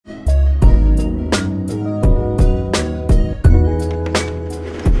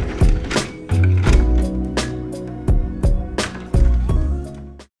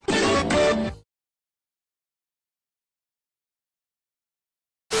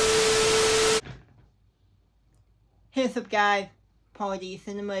What's up guys, Pauly'D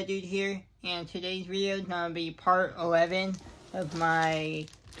Cinema Dude here, and today's video is going to be part 11 of my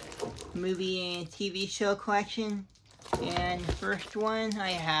movie and TV show collection. And the first one I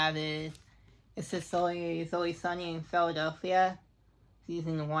have is It's Always Sunny in Philadelphia,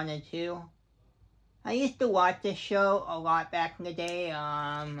 season 1 and 2. I used to watch this show a lot back in the day.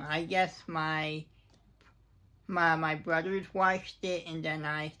 I guess my brothers watched it, and then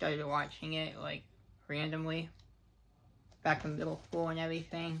I started watching it like randomly back in middle school and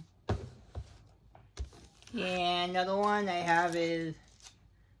everything. And another one I have is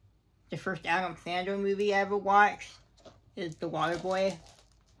the first Adam Sandler movie I ever watched is The Waterboy.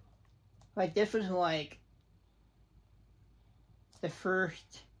 Like, this was like the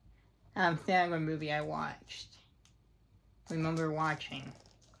first Adam Sandler movie I remember watching.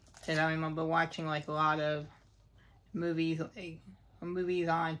 Because I remember watching like a lot of movies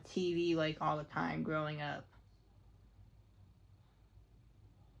on TV like all the time growing up.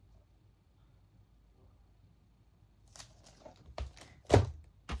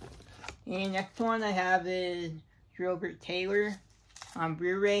 And next one I have is Gilbert Taylor on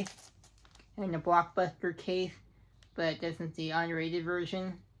Blu-ray in the Blockbuster case, but this is the unrated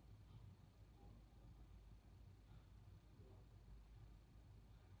version.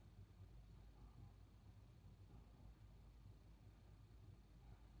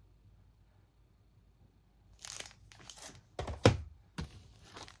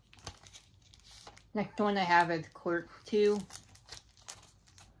 Next one I have is Clerks 2.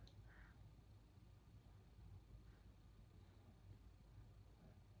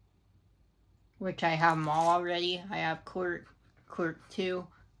 Which I have them all already. I have Clerk 2,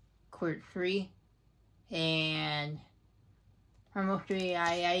 Clerk 3, and mostly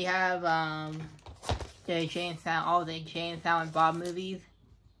I have all the Jay and Silent Bob movies.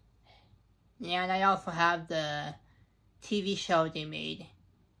 And I also have the TV show they made.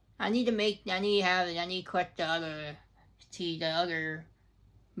 I need to collect the other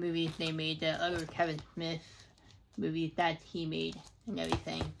movies they made, the other Kevin Smith movies that he made and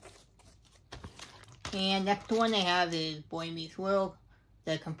everything. And next one I have is Boy Meets World,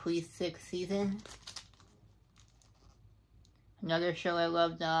 the complete 6th season. Another show I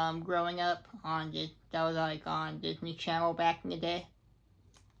loved growing up that was like on Disney Channel back in the day.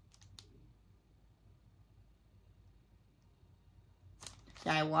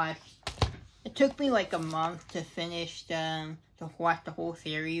 That I watched. It took me like a month to finish to watch the whole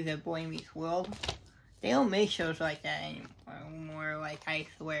series of Boy Meets World. They don't make shows like that anymore, like, I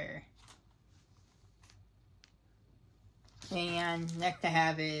swear. And next I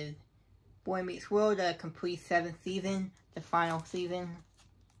have is Boy Meets World, the complete 7th season, the final season.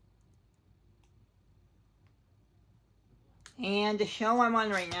 And the show I'm on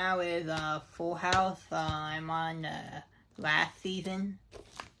right now is Full House. I'm on the last season.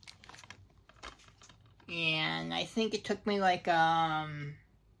 And I think it took me like, I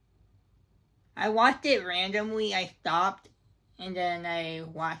watched it randomly, I stopped, and then I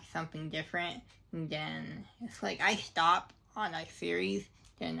watched something different. And then it's like I stopped on a series,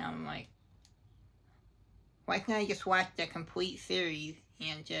 then I'm like, why can't I just watch the complete series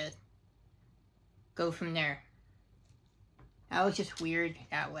and just go from there? That was just weird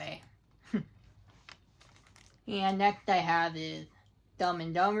that way. And next I have is Dumb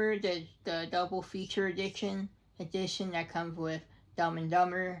and Dumber, the double feature edition that comes with Dumb and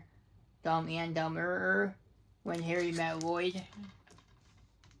Dumber, Dumb and Dumberer, When Harry Met Lloyd.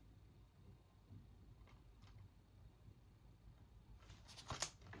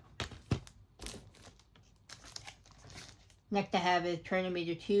 Next I have is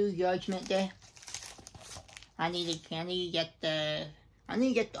Terminator 2 Judgment Day. I need to get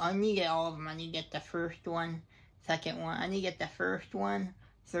all of them. I need to get the first one, second one. I need to get the first one,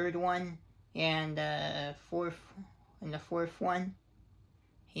 third one, and the fourth one,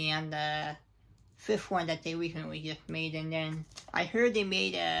 and the 5th one that they recently just made. And then I heard they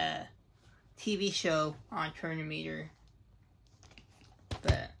made a TV show on Terminator,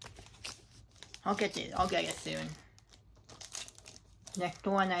 but I'll get it soon. Next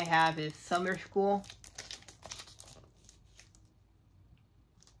one I have is Summer School.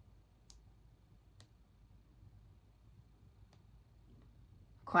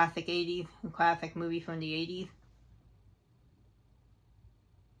 Classic movie from the 80s.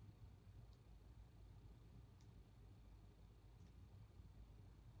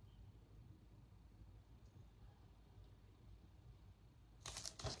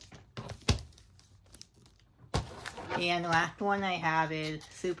 And the last one I have is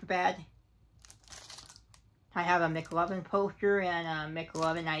Superbad. I have a McLovin poster and a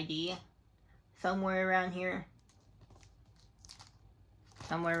McLovin ID somewhere around here.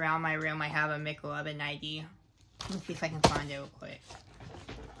 Somewhere around my room I have a McLovin ID. Let me see if I can find it real quick.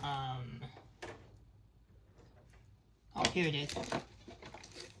 Oh, here it is.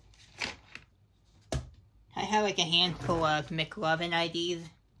 I have like a handful of McLovin IDs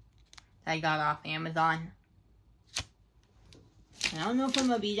that I got off Amazon. And I don't know if I'm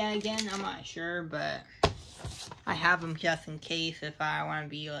gonna be that again, I'm not sure, but I have them just in case if I want to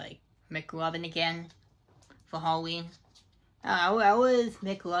be like McLovin again for Halloween. I was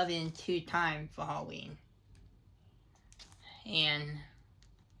McLovin 2 times for Halloween. And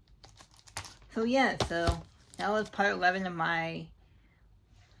so yeah, so that was part 11 of my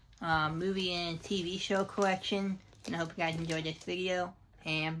movie and TV show collection. And I hope you guys enjoyed this video.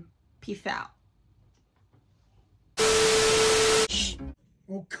 And peace out.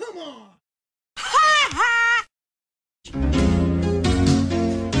 Oh, come on!